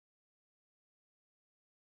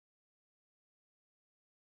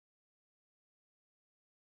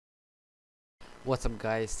What's up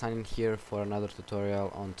guys, signing here for another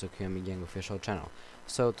tutorial on Tsukuyomi gang official channel.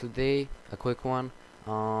 So today a quick one.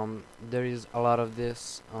 There is a lot of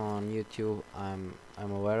this on YouTube, I'm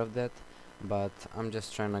aware of that, but I'm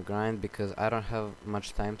just trying to grind because I don't have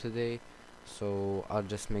much time today, so I'll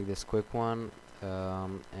just make this quick one.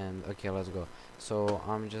 And okay, let's go. So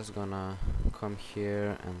I'm just gonna come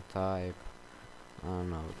here and type, I don't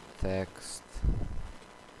know, text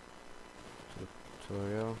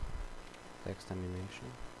tutorial, text animation.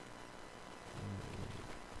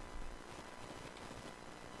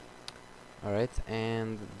 Alright,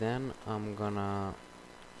 and then I'm gonna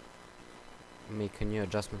make a new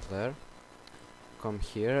adjustment layer, come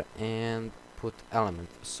here and put element.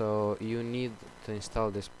 So you need to install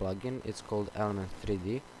this plugin, it's called Element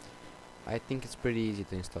 3D. I think it's pretty easy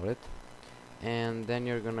to install it. And then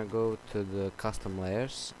you're gonna go to the custom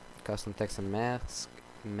layers, custom text and masks,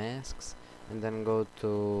 and then go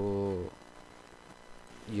to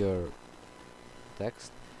your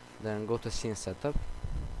text, then go to scene setup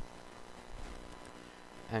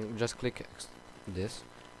and just click this.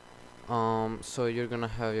 So you're gonna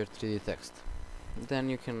have your 3D text. Then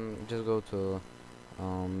you can just go to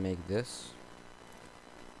make this.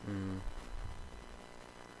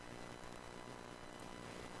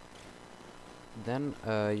 Then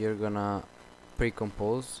you're gonna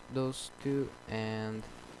pre-compose those two and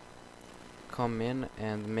come in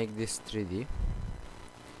and make this 3D.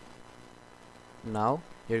 Now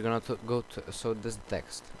you're gonna go to, so this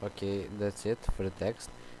text, okay, that's it for the text.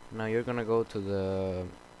 Now you're gonna go to the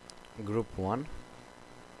group 1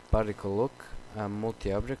 particle look,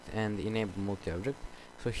 multi-object, and enable multi-object.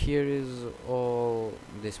 So here is all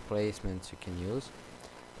these placements you can use.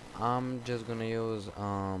 I'm just gonna use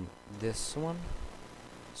this one,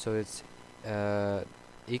 so it's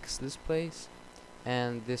X displays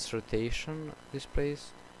and this rotation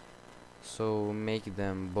displays, so make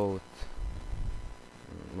them both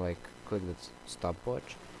like click the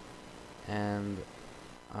stopwatch and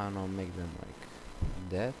I don't know, make them like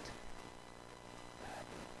that,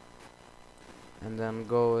 and then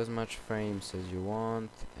go as much frames as you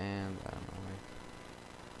want, and I don't know,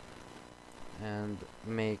 like, and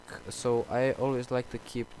make, so I always like to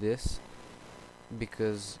keep this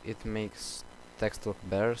because it makes text look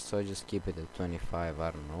better, so I just keep it at 25,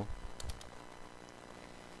 I don't know,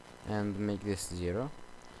 and make this 0.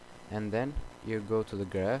 And then you go to the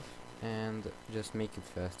graph and just make it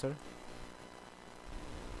faster.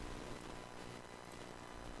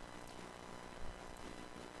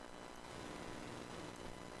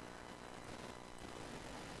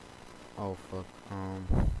 Oh fuck,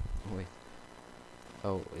 wait,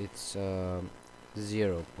 oh, it's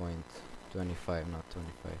 0.25, not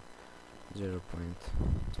 25,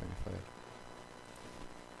 0.25.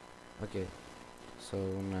 Okay, so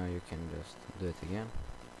now you can just do it again.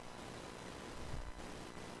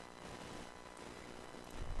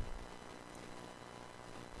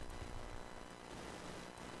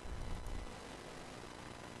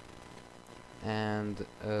 And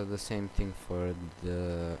the same thing for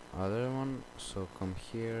the other one, so come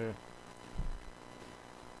here,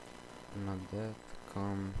 not that,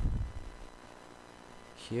 come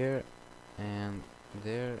here and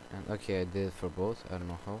there, and okay, I did it for both, I don't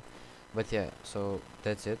know how, but yeah, so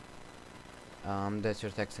that's it. That's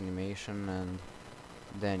your text animation, and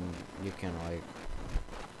then you can like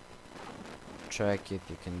track it,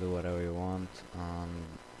 you can do whatever you want.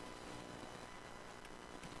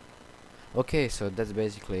 Okay, so that's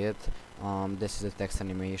basically it. This is the text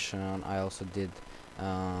animation. I also did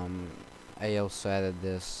I also added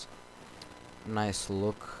this nice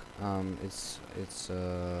look. It's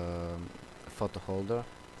a photo holder.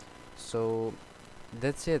 So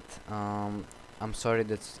that's it. I'm sorry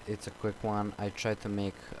that it's a quick one. I tried to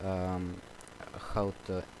make how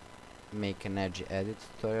to make an edgy edit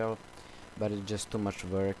tutorial, but it's just too much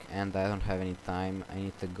work and I don't have any time. I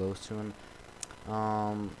need to go soon.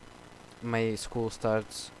 My school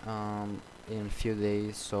starts in a few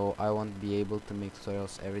days, so I won't be able to make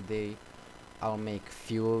tutorials every day. I'll make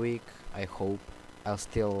few a week, I hope. I'll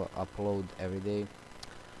still upload every day.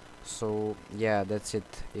 So yeah, that's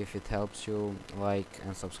it. If it helps you, like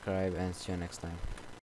and subscribe, and see you next time.